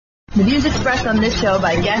The views expressed on this show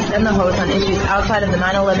by guests and the host on issues outside of the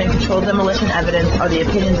 9/11 controlled demolition evidence are the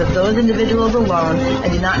opinions of those individuals alone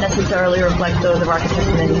and do not necessarily reflect those of architects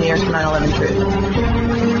and engineers for 9/11 Truth.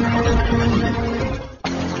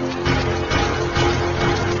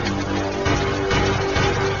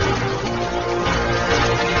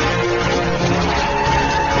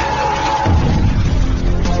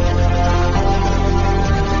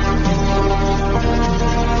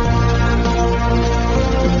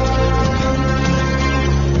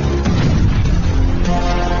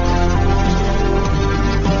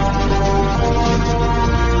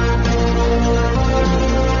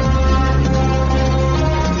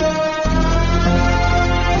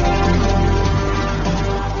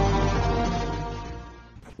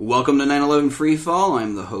 Welcome to 9/11 Freefall.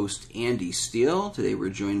 I'm the host, Andy Steele. Today we're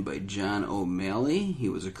joined by John O'Malley. He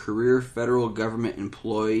was a career federal government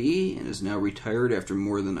employee and is now retired after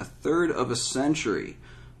more than a third of a century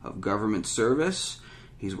of government service.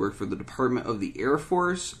 He's worked for the Department of the Air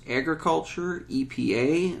Force, Agriculture,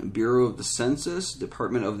 EPA, Bureau of the Census,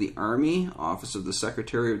 Department of the Army, Office of the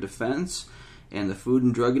Secretary of Defense, and the Food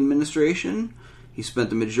and Drug Administration. He spent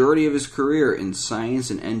the majority of his career in science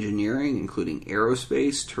and engineering, including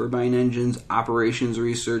aerospace, turbine engines, operations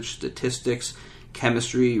research, statistics,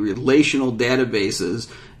 chemistry, relational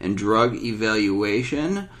databases, and drug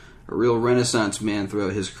evaluation. A real renaissance man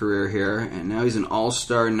throughout his career here, and now he's an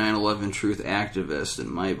all-star 9/11 Truth activist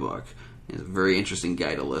in my book. He's a very interesting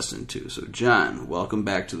guy to listen to. So, John, welcome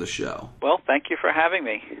back to the show. Well, thank you for having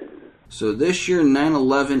me. So this year,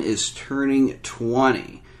 9/11 is turning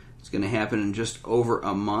 20. It's going to happen in just over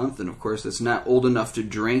a month, and of course that's not old enough to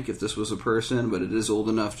drink if this was a person, but it is old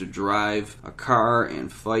enough to drive a car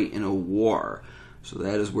and fight in a war. So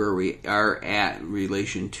that is where we are at in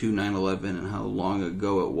relation to 9/11 and how long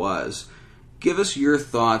ago it was. Give us your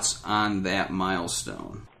thoughts on that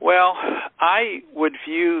milestone. Well, I would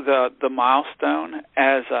view the milestone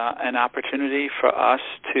as an opportunity for us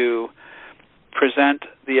to present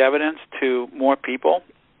the evidence to more people,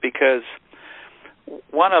 because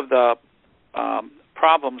one of the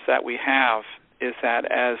problems that we have is that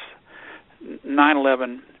as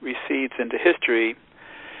 9/11 recedes into history,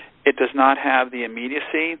 it does not have the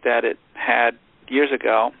immediacy that it had years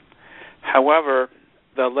ago. However,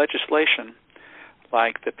 the legislation,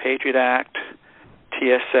 like the Patriot Act,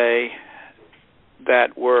 TSA,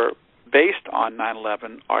 that were based on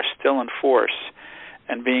 9/11 are still in force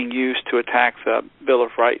and being used to attack the Bill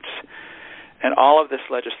of Rights. And all of this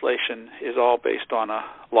legislation is all based on a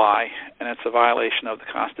lie, and it's a violation of the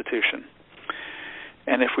Constitution.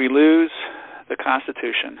 And if we lose the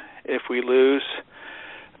Constitution, if we lose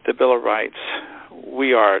the Bill of Rights,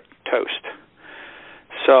 we are toast.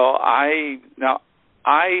 So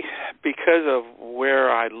because of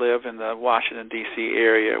where I live in the Washington, D.C.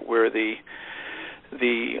 area, where the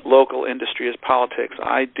local industry is politics,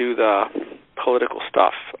 I do the political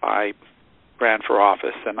stuff. I ran for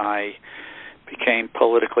office, and I became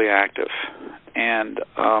politically active. And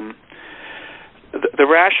the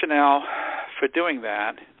rationale for doing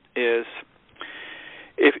that is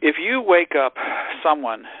if you wake up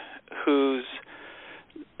someone who's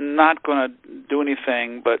not going to do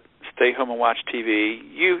anything but stay home and watch TV,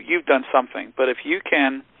 you've done something. But if you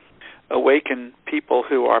can awaken people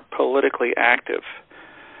who are politically active,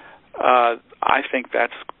 I think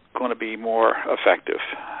that's going to be more effective.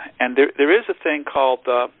 And there is a thing called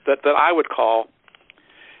that I would call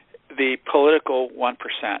the political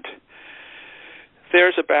 1%.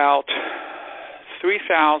 There's about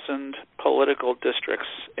 3,000 political districts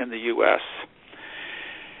in the U.S.,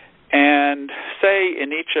 and say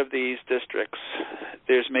in each of these districts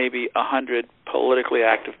there's maybe 100 politically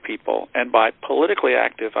active people. And by politically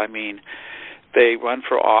active, I mean they run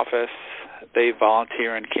for office, they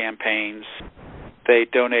volunteer in campaigns, they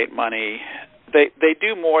donate money, they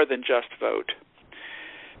do more than just vote.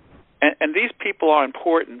 And these people are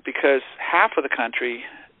important because half of the country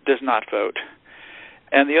does not vote.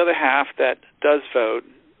 And the other half that does vote,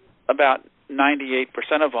 about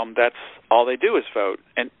 98% of them, that's all they do is vote.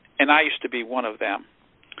 And I used to be one of them.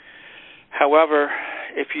 However,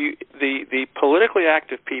 the politically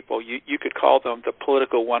active people, you could call them the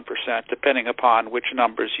political 1%, depending upon which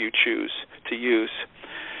numbers you choose to use.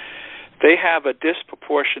 They have a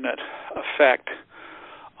disproportionate effect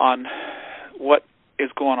on what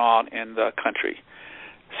is going on in the country.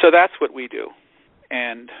 So that's what we do.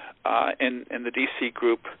 And in the DC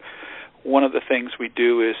group, one of the things we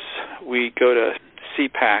do is we go to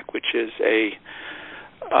CPAC, which is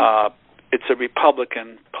it's a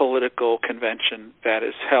Republican political convention that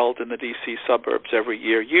is held in the D.C. suburbs every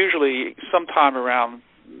year, usually sometime around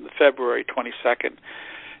February 22nd.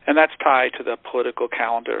 And that's tied to the political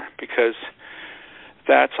calendar because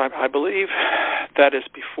that's, I believe, that is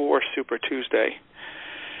before Super Tuesday.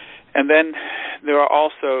 And then there are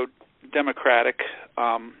also Democratic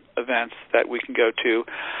events that we can go to.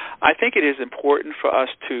 I think it is important for us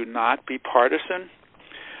to not be partisan.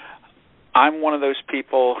 I'm one of those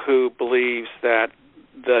people who believes that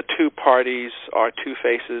the two parties are two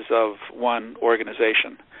faces of one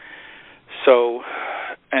organization. So,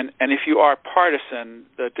 and if you are partisan,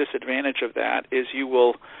 the disadvantage of that is you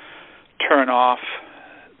will turn off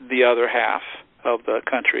the other half of the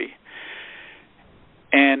country.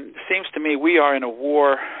 And it seems to me we are in a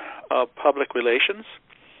war of public relations.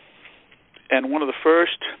 And one of the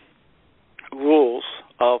first rules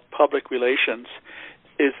of public relations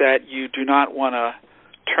is that you do not want to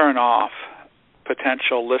turn off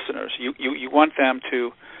potential listeners. You want them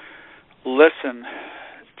to listen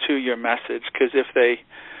to your message, because if they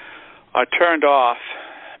are turned off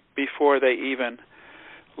before they even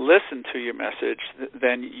listen to your message,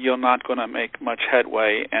 then you're not going to make much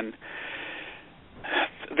headway. And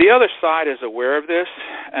the other side is aware of this,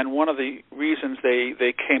 and one of the reasons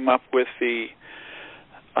they came up with the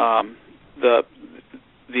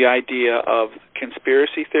idea of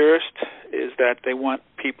conspiracy theorist is that they want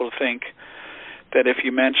people to think that if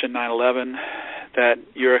you mention 9/11, that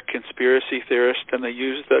you're a conspiracy theorist, and they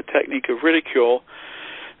use the technique of ridicule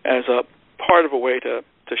as a part of a way to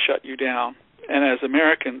shut you down. And as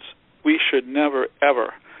Americans, we should never,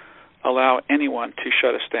 ever allow anyone to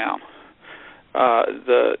shut us down.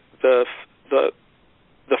 The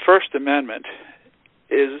First Amendment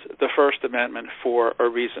is the First Amendment for a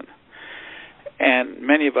reason. And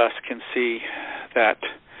many of us can see that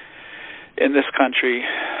in this country,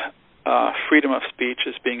 freedom of speech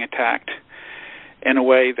is being attacked in a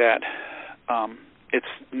way that it's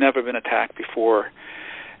never been attacked before.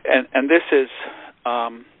 And this is,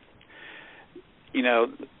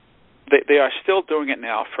 they are still doing it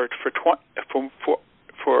now for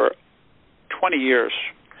 20 years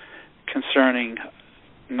concerning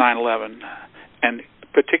 9/11, and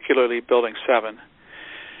particularly Building 7.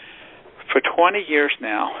 For 20 years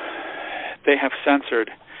now, they have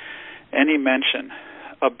censored any mention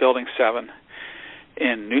of Building 7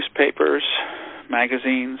 in newspapers,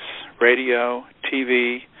 magazines, radio,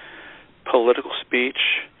 TV, political speech.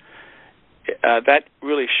 That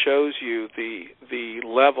really shows you the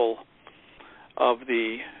level of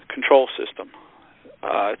the control system.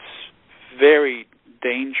 It's very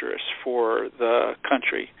dangerous for the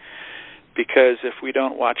country, because if we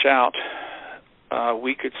don't watch out,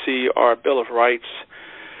 we could see our Bill of Rights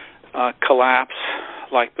collapse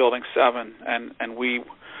like Building 7, and we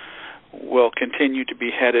will continue to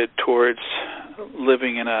be headed towards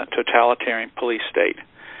living in a totalitarian police state.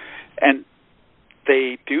 And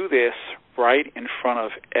they do this right in front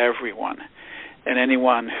of everyone, and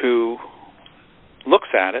anyone who looks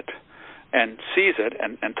at it and sees it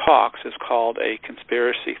and talks is called a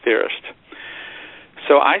conspiracy theorist.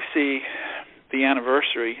 So I see the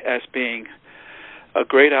anniversary as being a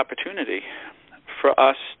great opportunity for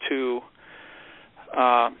us to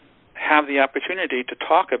have the opportunity to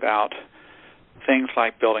talk about things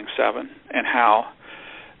like Building 7 and how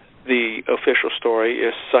the official story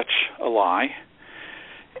is such a lie.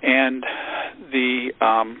 And the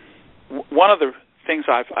one of the things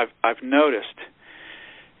I've noticed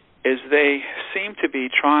is they seem to be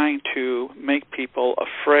trying to make people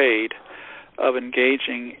afraid of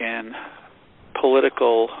engaging in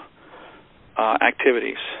political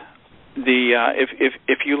activities.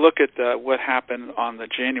 If you look at what happened on the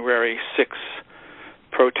January 6th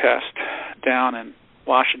protest down in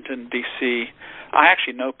Washington, D.C., I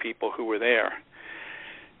actually know people who were there.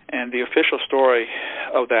 And the official story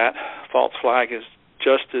of that false flag is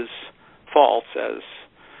just as false as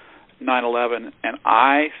 9/11, and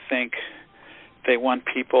I think they want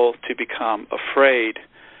people to become afraid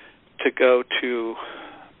to go to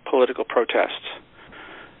political protests.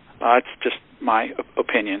 It's just my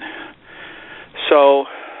opinion. So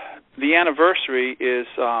the anniversary is,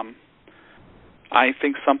 I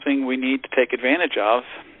think, something we need to take advantage of,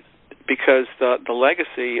 because the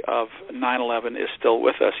legacy of 9/11 is still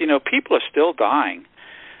with us. You know, people are still dying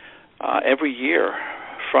every year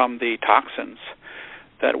from the toxins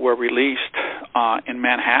that were released in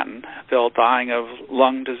Manhattan. They're dying of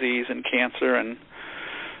lung disease and cancer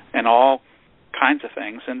and all kinds of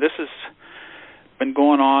things. And this has been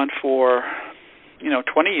going on for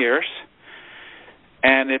 20 years,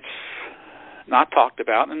 and it's not talked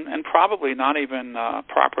about, and probably not even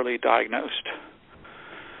properly diagnosed.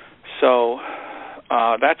 So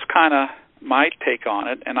that's kind of my take on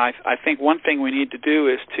it, and I think one thing we need to do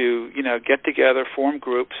is to, get together, form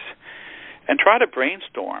groups, and try to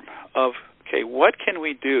brainstorm of, okay, what can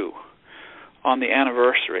we do on the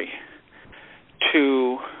anniversary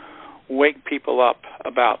to wake people up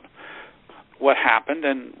about what happened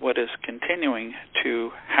and what is continuing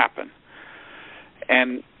to happen.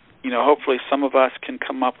 And, hopefully some of us can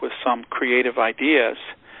come up with some creative ideas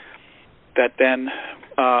that then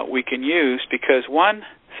we can use, because one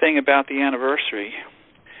thing about the anniversary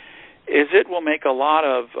is it will make a lot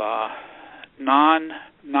of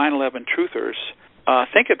non-9/11 truthers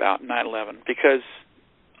think about 9/11, because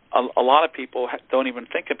a lot of people don't even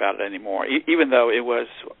think about it anymore, even though it was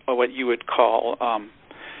what you would call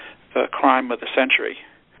the crime of the century.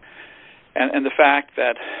 And the fact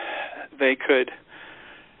that they could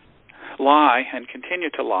lie and continue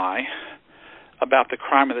to lie about the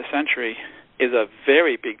crime of the century is a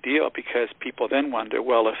very big deal, because people then wonder,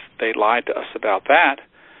 well, if they lied to us about that,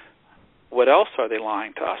 what else are they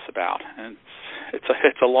lying to us about? And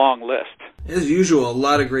it's a long list. As usual, a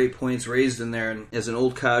lot of great points raised in there. And as an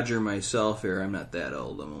old codger myself here, I'm not that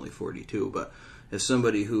old, I'm only 42, but as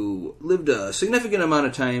somebody who lived a significant amount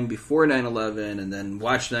of time before 9/11 and then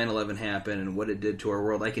watched 9/11 happen and what it did to our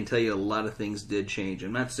world, I can tell you a lot of things did change.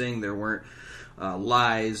 I'm not saying there weren't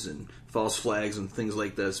lies and false flags and things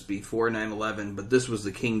like this before 9/11, but this was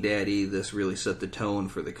the King Daddy. This really set the tone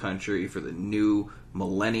for the country, for the new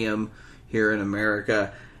millennium here in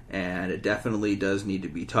America. And it definitely does need to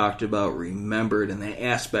be talked about, remembered, and that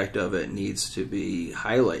aspect of it needs to be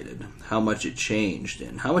highlighted. How much it changed,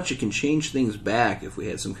 and how much it can change things back if we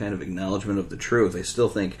had some kind of acknowledgement of the truth. I still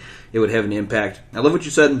think it would have an impact. I love what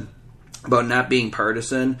you said about not being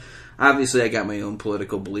partisan. Obviously, I got my own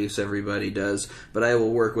political beliefs, everybody does, but I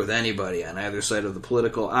will work with anybody on either side of the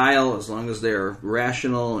political aisle as long as they're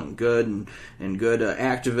rational and good and good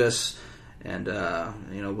activists. And,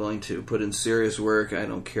 willing to put in serious work. I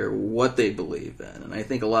don't care what they believe in. And I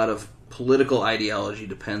think a lot of political ideology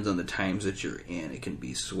depends on the times that you're in. It can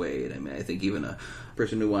be swayed. I mean, I think even a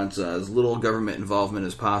person who wants as little government involvement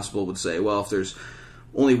as possible would say, well, if there's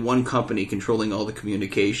only one company controlling all the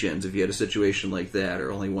communications, if you had a situation like that, or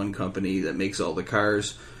only one company that makes all the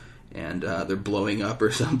cars, and they're blowing up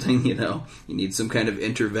or something, you need some kind of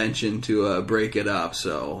intervention to break it up.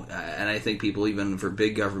 So, and I think people, even for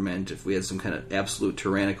big government, if we had some kind of absolute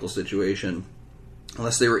tyrannical situation,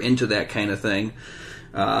 unless they were into that kind of thing,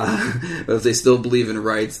 but if they still believe in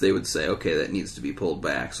rights, they would say, okay, that needs to be pulled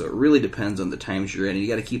back. So it really depends on the times you're in, and you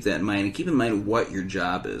got to keep that in mind, and keep in mind what your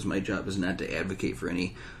job is. My job is not to advocate for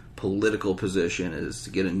any political position. It is to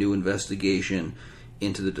get a new investigation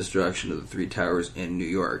into the destruction of the Three Towers in New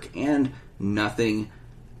York, and nothing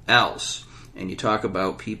else. And you talk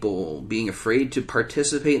about people being afraid to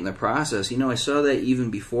participate in the process. I saw that even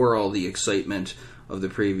before all the excitement of the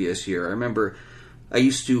previous year. I remember I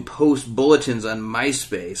used to post bulletins on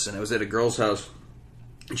MySpace, and I was at a girl's house,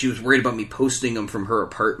 and she was worried about me posting them from her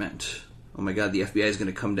apartment. Oh my God, the FBI is going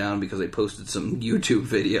to come down because I posted some YouTube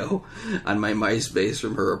video on my MySpace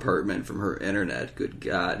from her apartment, from her internet. Good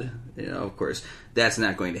God. Of course, that's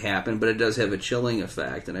not going to happen, but it does have a chilling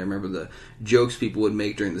effect. And I remember the jokes people would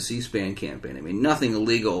make during the C-SPAN campaign. I mean, nothing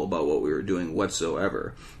illegal about what we were doing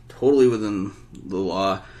whatsoever. Totally within the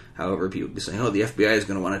law. However, people would be saying, oh, the FBI is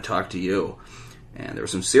going to want to talk to you. And there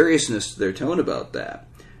was some seriousness to their tone about that.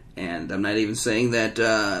 And I'm not even saying that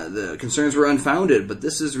the concerns were unfounded, but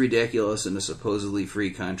this is ridiculous in a supposedly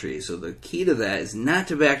free country. So the key to that is not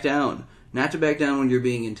to back down. Not to back down when you're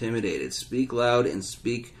being intimidated. Speak loud and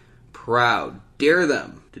speak proud. Dare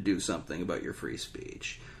them to do something about your free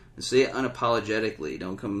speech. And say it unapologetically.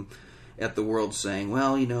 Don't come at the world saying,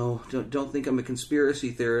 well, don't think I'm a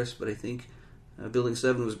conspiracy theorist, but I think Building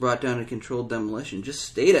 7 was brought down in controlled demolition. Just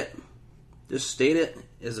state it. Just state it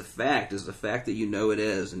as a fact, as the fact that you know it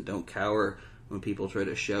is, and don't cower when people try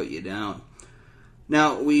to shout you down.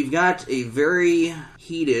 Now, we've got a very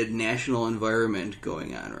heated national environment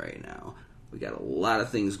going on right now. We got a lot of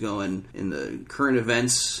things going in the current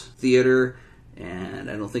events theater,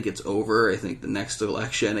 and I don't think it's over. I think the next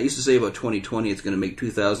election, I used to say about 2020, it's going to make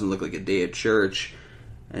 2000 look like a day at church,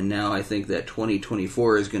 and now I think that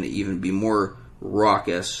 2024 is going to even be more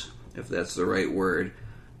raucous, if that's the right word.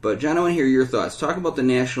 But, John, I want to hear your thoughts. Talk about the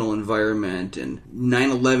national environment and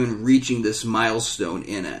 9/11 reaching this milestone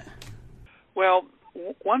in it. Well,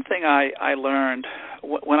 one thing I learned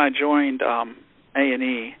when I joined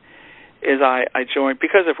A&E is I joined,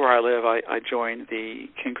 because of where I live, I joined the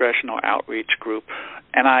Congressional Outreach Group,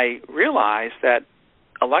 and I realized that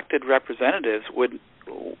elected representatives would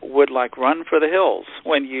run for the hills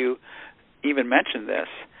when you even mentioned this.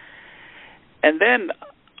 And then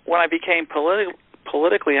when I became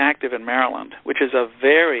politically active in Maryland, which is a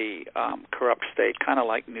very corrupt state, kind of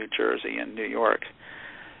like New Jersey and New York,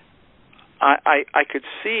 I could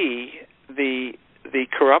see the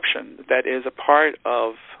corruption that is a part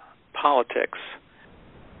of politics.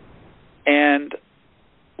 And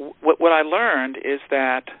what I learned is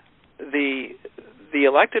that the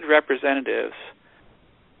elected representatives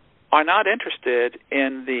are not interested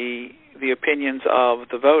in the opinions of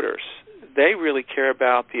the voters. They really care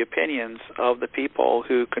about the opinions of the people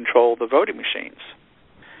who control the voting machines.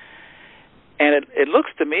 And it looks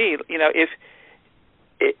to me,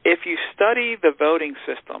 if you study the voting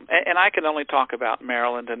system, and I can only talk about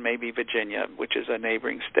Maryland and maybe Virginia, which is a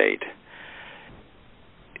neighboring state,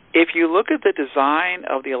 if you look at the design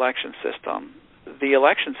of the election system, the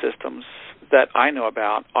election systems that I know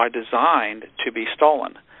about are designed to be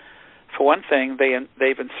stolen. For one thing,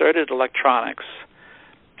 they've inserted electronics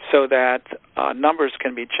so that numbers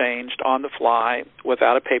can be changed on the fly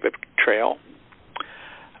without a paper trail.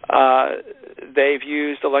 They've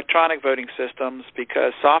used electronic voting systems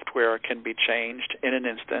because software can be changed in an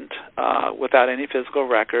instant without any physical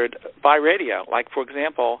record by radio. Like, for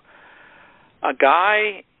example, a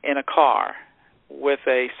guy in a car with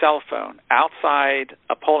a cell phone outside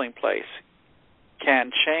a polling place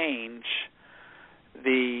can change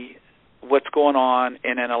what's going on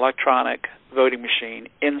in an electronic voting machine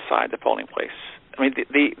inside the polling place. I mean,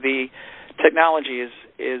 the technology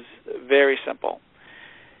is very simple.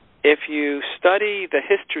 If you study the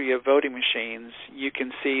history of voting machines, you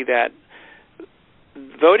can see that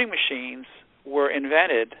voting machines were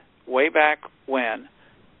invented way back when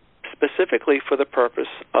specifically for the purpose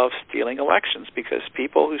of stealing elections, because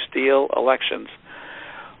people who steal elections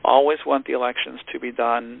always want the elections to be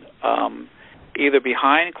done either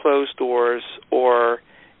behind closed doors or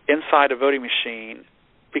inside a voting machine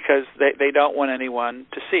because they don't want anyone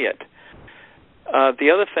to see it. The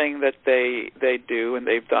other thing that they do and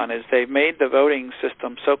they've done is they've made the voting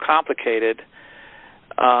system so complicated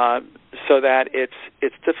so that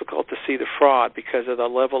it's difficult to see the fraud because of the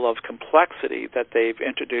level of complexity that they've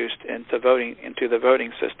introduced into the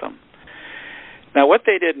voting system. Now, what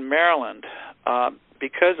they did in Maryland,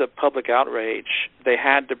 because of public outrage, they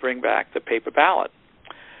had to bring back the paper ballot.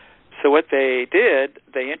 So what they did,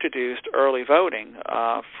 they introduced early voting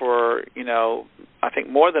for, I think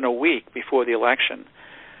more than a week before the election,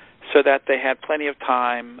 so that they had plenty of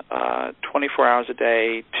time, 24 hours a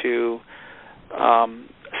day, to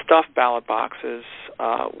stuff ballot boxes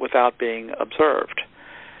without being observed.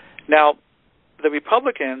 Now, the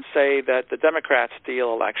Republicans say that the Democrats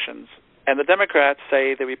steal elections, and the Democrats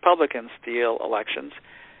say the Republicans steal elections,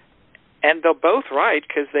 and they're both right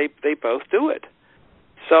because they both do it.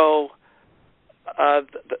 So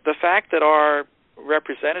the fact that our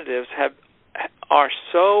representatives are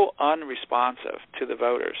so unresponsive to the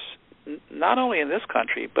voters, not only in this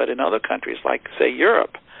country but in other countries like, say,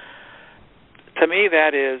 Europe, to me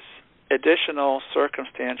that is additional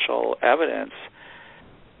circumstantial evidence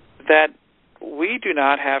that we do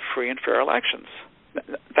not have free and fair elections.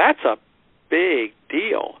 That's a big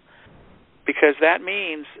deal because that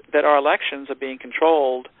means that our elections are being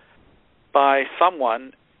controlled by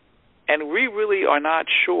someone, and we really are not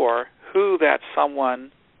sure who that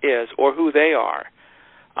someone is or who they are.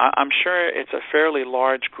 I'm sure it's a fairly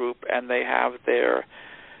large group, and they have their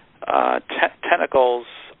tentacles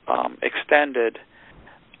extended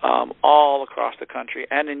all across the country.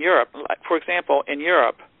 And in Europe, for example, in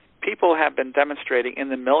Europe, people have been demonstrating in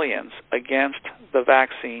the millions against the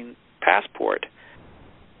vaccine passport,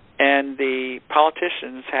 and the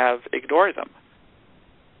politicians have ignored them.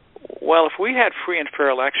 Well, if we had free and fair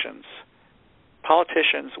elections,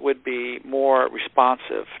 politicians would be more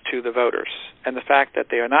responsive to the voters. And the fact that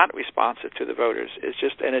they are not responsive to the voters is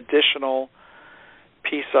just an additional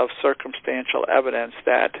piece of circumstantial evidence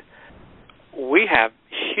that we have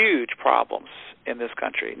huge problems in this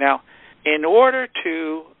country. Now, in order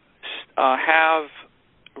to have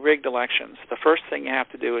rigged elections, the first thing you have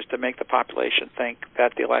to do is to make the population think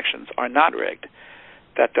that the elections are not rigged,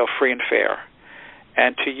 that they're free and fair,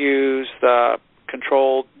 and to use the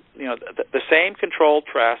controlled, the same controlled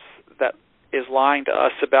press that is lying to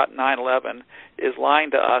us about 9/11 is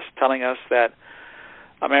lying to us, telling us that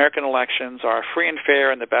American elections are free and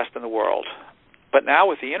fair and the best in the world. But now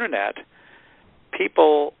with the Internet,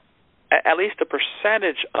 people, at least a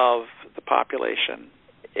percentage of the population,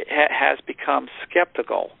 has become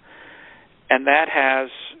skeptical, and that has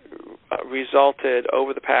resulted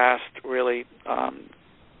over the past really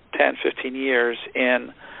 10, 15 years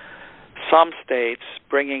in some states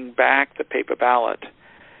bringing back the paper ballot.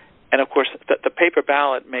 And of course, the paper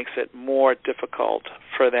ballot makes it more difficult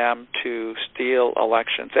for them to steal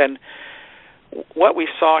elections. And what we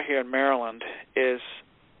saw here in Maryland is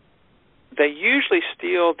they usually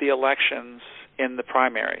steal the elections in the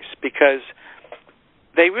primaries because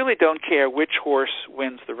they really don't care which horse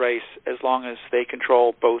wins the race as long as they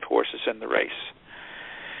control both horses in the race.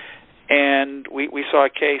 And we saw a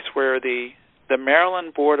case where the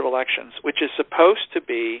Maryland Board of Elections, which is supposed to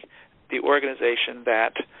be the organization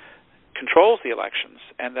that controls the elections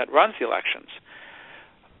and that runs the elections,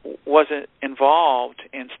 was involved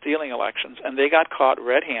in stealing elections, and they got caught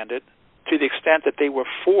red-handed to the extent that they were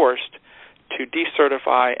forced to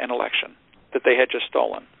decertify an election that they had just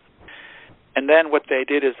stolen. And then what they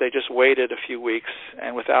did is they just waited a few weeks,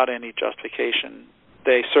 and without any justification,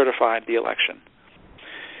 they certified the election.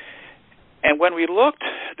 And when we looked,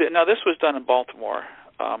 now this was done in Baltimore,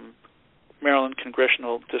 Maryland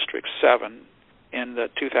Congressional District 7, in the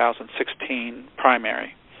 2016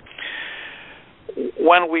 primary.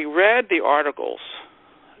 When we read the articles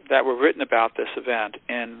that were written about this event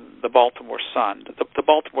in the Baltimore Sun, the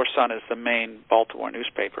Baltimore Sun is the main Baltimore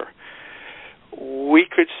newspaper, we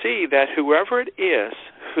could see that whoever it is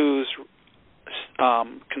who's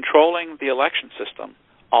controlling the election system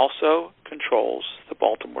also controls the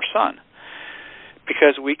Baltimore Sun,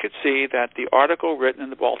 because we could see that the article written in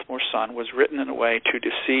the Baltimore Sun was written in a way to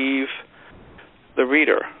deceive the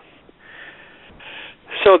reader.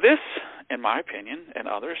 So this, in my opinion, and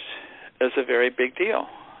others, is a very big deal,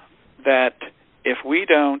 that if we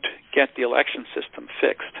don't get the election system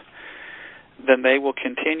fixed, then they will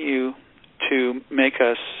continue to make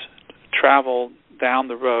us travel down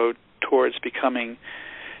the road towards becoming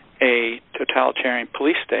a totalitarian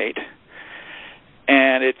police state.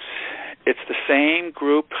 And it's the same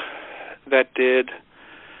group that did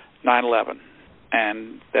 9/11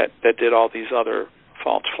 and that did all these other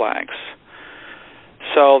false flags.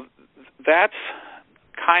 So that's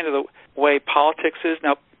kind of the way politics is.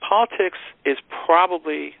 Now, politics is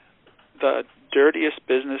probably the dirtiest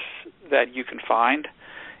business that you can find.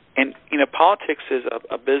 And, politics is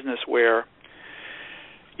a business where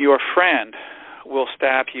your friend will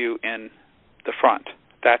stab you in the front.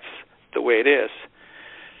 That's the way it is.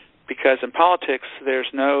 Because in politics, there's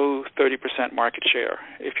no 30% market share.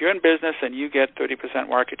 If you're in business and you get 30%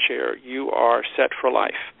 market share, you are set for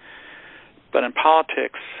life. But in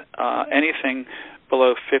politics, anything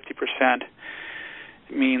below 50%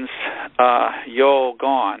 means you're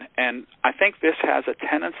gone. And I think this has a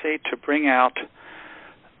tendency to bring out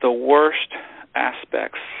the worst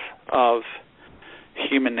aspects of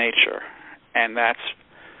human nature. And that's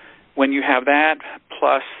when you have that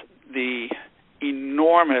plus the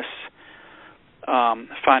enormous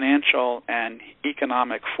financial and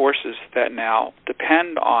economic forces that now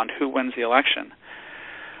depend on who wins the election.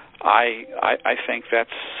 I think that's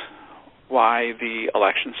why the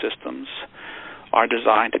election systems are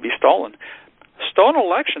designed to be stolen. Stolen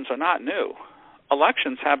elections are not new.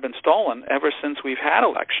 Elections have been stolen ever since we've had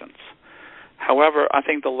elections. However, I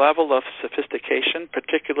think the level of sophistication,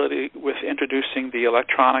 particularly with introducing the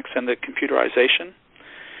electronics and the computerization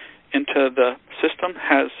into the system,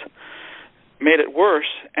 has made it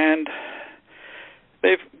worse, and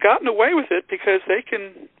they've gotten away with it because they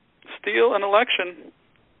can steal an election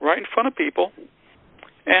right in front of people,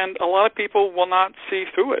 and a lot of people will not see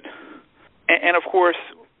through it. And of course,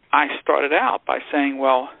 I started out by saying,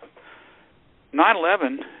 well,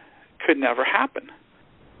 9/11 could never happen,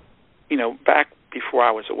 back before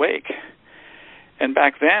I was awake. And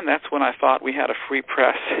back then, that's when I thought we had a free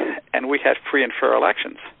press and we had free and fair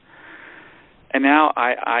elections. And now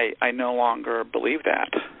I no longer believe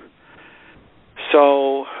that.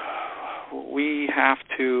 So we have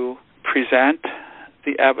to present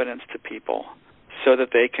the evidence to people so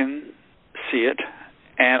that they can see it.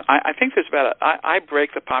 And I think there's I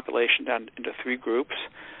break the population down into three groups.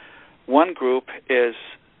 One group is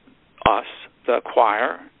us, the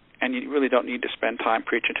choir, and you really don't need to spend time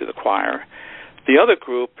preaching to the choir. The other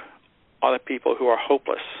group are the people who are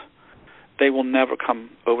hopeless. They will never come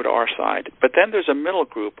over to our side. But then there's a middle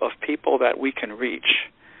group of people that we can reach.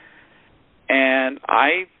 And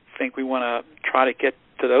I think we want to try to get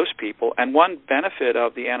to those people. And one benefit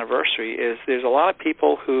of the anniversary is there's a lot of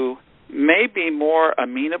people who may be more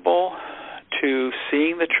amenable to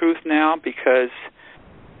seeing the truth now because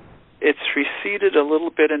it's receded a little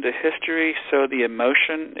bit into history, so the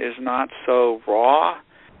emotion is not so raw.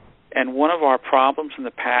 And one of our problems in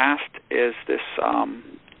the past is this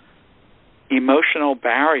emotional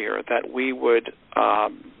barrier that we would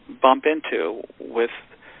bump into with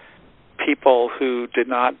people who did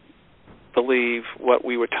not believe what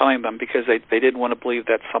we were telling them because they didn't want to believe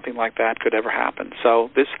that something like that could ever happen. So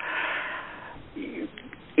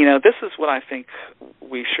This is what I think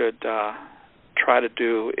we should try to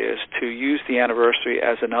do, is to use the anniversary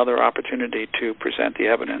as another opportunity to present the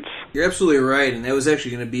evidence. You're absolutely right, and that was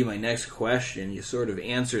actually going to be my next question. You sort of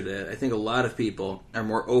answered it. I think a lot of people are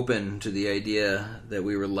more open to the idea that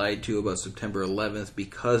we were lied to about September 11th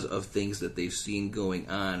because of things that they've seen going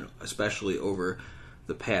on, especially over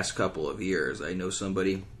the past couple of years. I know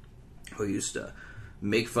somebody who used to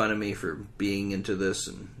make fun of me for being into this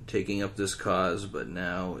and taking up this cause, but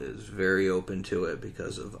now is very open to it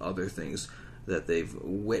because of other things that they've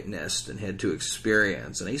witnessed and had to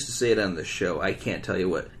experience. And I used to say it on the show. I can't tell you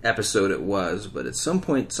what episode it was, but at some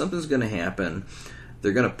point something's going to happen.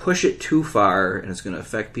 They're going to push it too far, and it's going to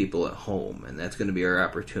affect people at home, and that's going to be our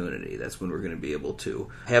opportunity. That's when we're going to be able to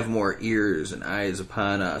have more ears and eyes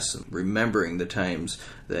upon us, and remembering the times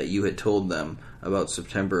that you had told them about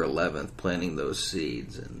September 11th, planting those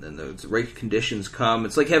seeds, and then the right conditions come.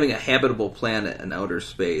 It's like having a habitable planet in outer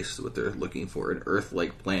space, what they're looking for, an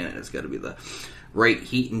Earth-like planet. It's got to be the right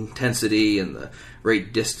heat intensity and the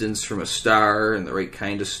right distance from a star and the right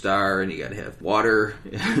kind of star, and you got to have water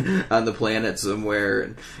on the planet somewhere.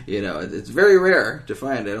 And it's very rare to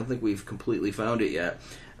find. I don't think we've completely found it yet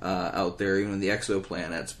out there, even in the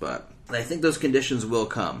exoplanets. But I think those conditions will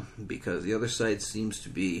come because the other side seems to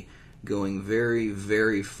be going very,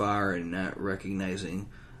 very far and not recognizing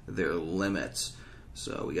their limits.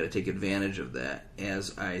 So we got to take advantage of that,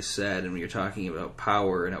 as I said. And when you're talking about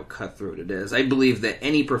power and how cutthroat it is, I believe that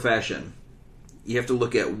any profession, you have to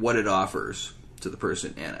look at what it offers to the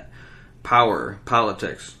person in it. Power,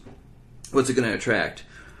 politics, what's it going to attract?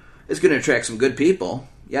 It's going to attract some good people,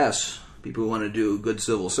 yes, people who want to do good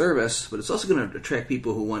civil service, but it's also going to attract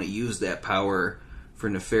people who want to use that power for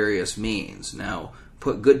nefarious means. Now,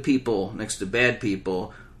 put good people next to bad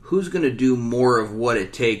people. Who's going to do more of what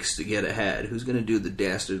it takes to get ahead? Who's going to do the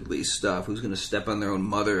dastardly stuff? Who's going to step on their own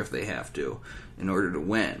mother if they have to in order to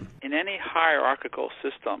win? In any hierarchical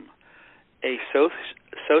system, a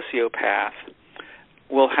sociopath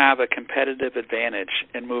will have a competitive advantage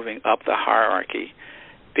in moving up the hierarchy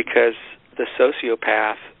because the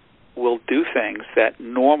sociopath will do things that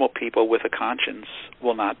normal people with a conscience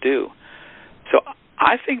will not do. So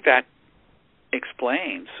I think that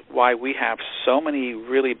explains why we have so many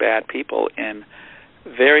really bad people in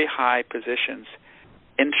very high positions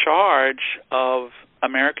in charge of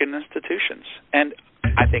American institutions. And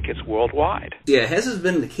I think it's worldwide. Yeah, as has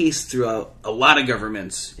been the case throughout a lot of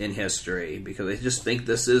governments in history, because I just think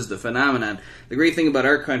this is the phenomenon. The great thing about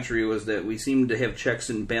our country was that we seem to have checks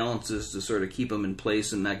and balances to sort of keep them in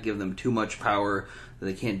place and not give them too much power, that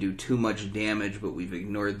they can't do too much damage, but we've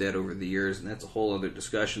ignored that over the years, and that's a whole other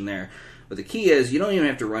discussion there. But the key is, you don't even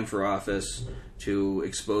have to run for office to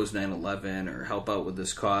expose 9/11 or help out with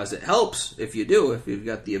this cause. It helps if you do, if you've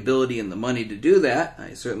got the ability and the money to do that.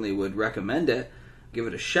 I certainly would recommend it. Give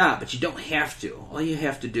it a shot, but you don't have to. All you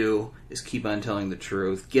have to do is keep on telling the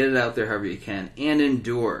truth, get it out there however you can, and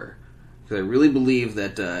endure. Because I really believe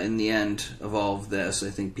that in the end of all of this, I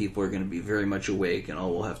think people are going to be very much awake, and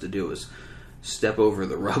all we'll have to do is step over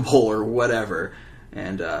the rubble or whatever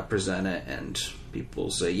and present it, and people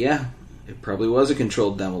will say, yeah, it probably was a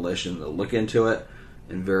controlled demolition. They'll look into it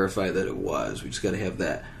and verify that it was. We just got to have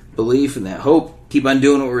that belief and that hope. Keep on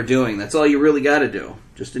doing what we're doing. That's all you really got to do.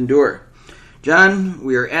 Just endure. John,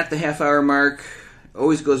 we are at the half-hour mark.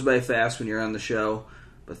 Always goes by fast when you're on the show.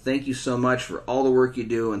 But thank you so much for all the work you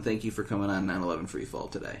do, and thank you for coming on 9/11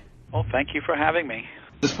 Freefall today. Well, thank you for having me.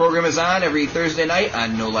 This program is on every Thursday night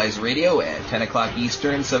on No Lies Radio at 10 o'clock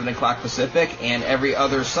Eastern, 7 o'clock Pacific, and every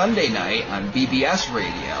other Sunday night on BBS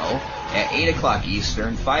Radio at 8 o'clock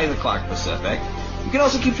Eastern, 5 o'clock Pacific. You can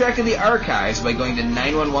also keep track of the archives by going to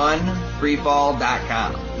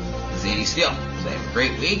 911freefall.com. This is Andy Steele. So have a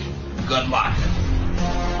great week. Good luck.